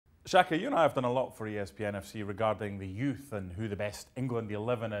Shaka, you and I have done a lot for ESPN FC regarding the youth and who the best England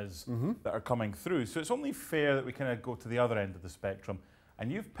 11 is that are coming through. So it's only fair that we kind of go to the other end of the spectrum.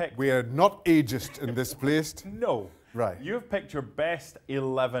 And you've picked... We are not ageist in this place. No. Right. You've picked your best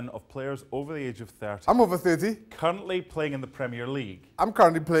 11 of players over the age of 30. I'm over 30. Currently playing in the Premier League. I'm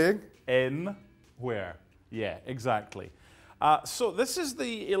currently playing. In where? Yeah, exactly. So this is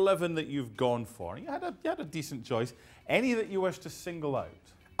the 11 that you've gone for. You had a decent choice. Any that you wish to single out?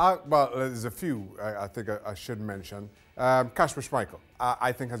 Well, there's a few I think I should mention. Kasper Schmeichel,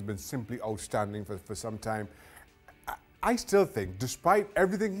 I think, has been simply outstanding for some time. I still think, despite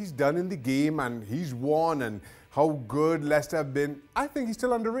everything he's done in the game and he's won and how good Leicester have been, I think he's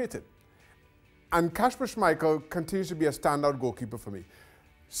still underrated. And Kasper Schmeichel continues to be a standout goalkeeper for me.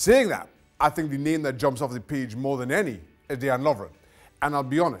 Saying that, I think the name that jumps off the page more than any is Dejan Lovren. And I'll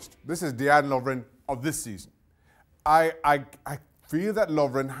be honest, this is Dejan Lovren of this season. I feel that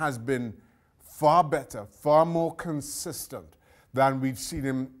Lovren has been far better, far more consistent than we've seen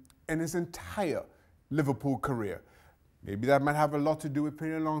him in his entire Liverpool career. Maybe that might have a lot to do with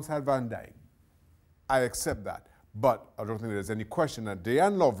playing alongside Van Dijk. I accept that. But I don't think there's any question that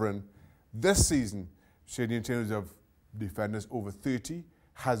Dejan Lovren this season, certainly in terms of defenders over 30,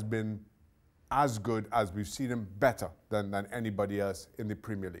 has been as good as we've seen him, better than anybody else in the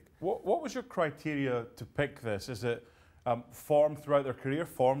Premier League. What was your criteria to pick this? Is it form throughout their career,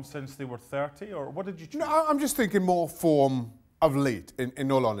 form since they were 30, or what did you choose? No, I'm just thinking more form of late,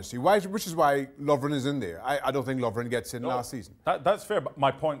 in all honesty, which is why Lovren is in there. I don't think Lovren gets in last season. That's fair, but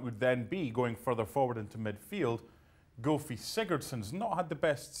my point would then be, going further forward into midfield, Gylfi Sigurdsson's not had the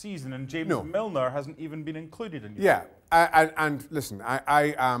best season, and James Milner hasn't even been included in your and listen,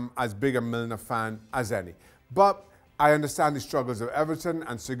 I am as big a Milner fan as any. But I understand the struggles of Everton,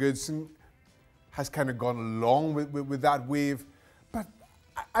 and Sigurdsson has kind of gone along with that wave. But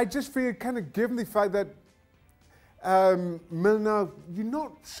I just feel, kind of given the fact that Milner, you're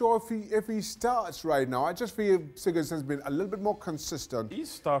not sure if he starts right now. I just feel Sigurdsson's been a little bit more consistent. He's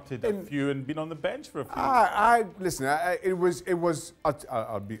started a few and been on the bench for a few. Listen,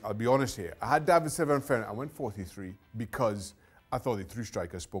 I'll be honest here. I had David Silva and Fernandinho. I went 43 because I thought the three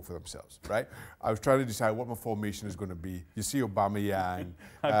strikers spoke for themselves, right? I was trying to decide what my formation is going to be. You see Aubameyang,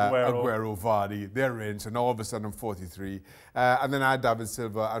 Aguero, Vardy, they're in, so now all of a sudden I'm 43. And then I had David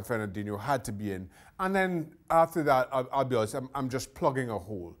Silva and Fernandinho had to be in. And then after that, I'll be honest, I'm just plugging a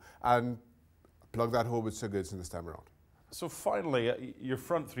hole. And plug that hole with Sigurdsson this time around. So finally, your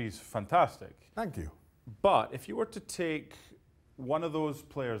front three is fantastic. Thank you. But if you were to take one of those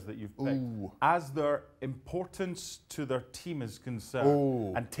players that you've picked, as their importance to their team is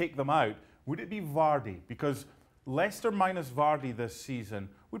concerned, and take them out, would it be Vardy? Because Leicester minus Vardy this season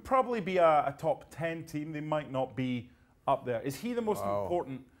would probably be a top 10 team. They might not be up there. Is he the most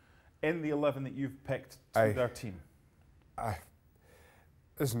important in the 11 that you've picked to their team?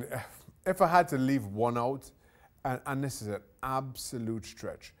 Listen, if I had to leave one out, and this is an absolute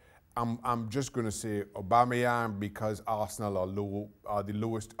stretch, I'm just going to say Aubameyang, because Arsenal are the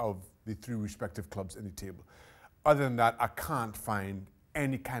lowest of the three respective clubs in the table. Other than that, I can't find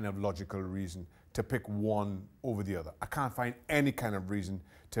any kind of logical reason to pick one over the other. I can't find any kind of reason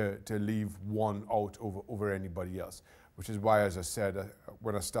to leave one out over anybody else, which is why, as I said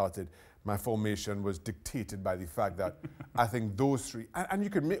when I started, my formation was dictated by the fact that I think those three, and you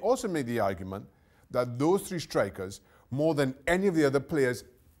could also make the argument that those three strikers, more than any of the other players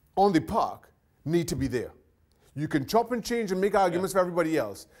on the park, need to be there. You can chop and change and make arguments for everybody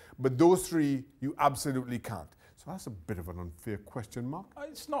else, but those three, you absolutely can't. So that's a bit of an unfair question, Mark.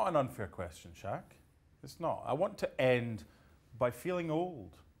 It's not an unfair question, Shaq. It's not. I want to end by feeling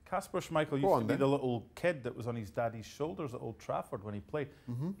old. Kasper Schmeichel used to be the little kid that was on his daddy's shoulders at Old Trafford when he played.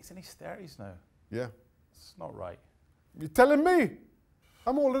 He's in his 30s now. Yeah. It's not right. You're telling me?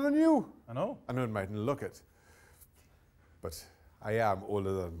 I'm older than you. I know. I know it mightn't look it, but I am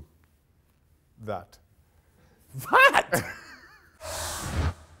older than that. That?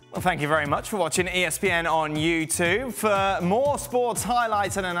 Well, thank you very much for watching ESPN on YouTube. For more sports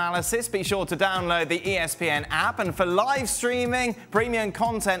highlights and analysis, be sure to download the ESPN app. And for live streaming, premium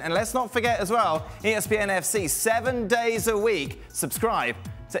content, and let's not forget as well, ESPN FC 7 days a week. Subscribe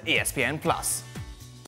to ESPN+.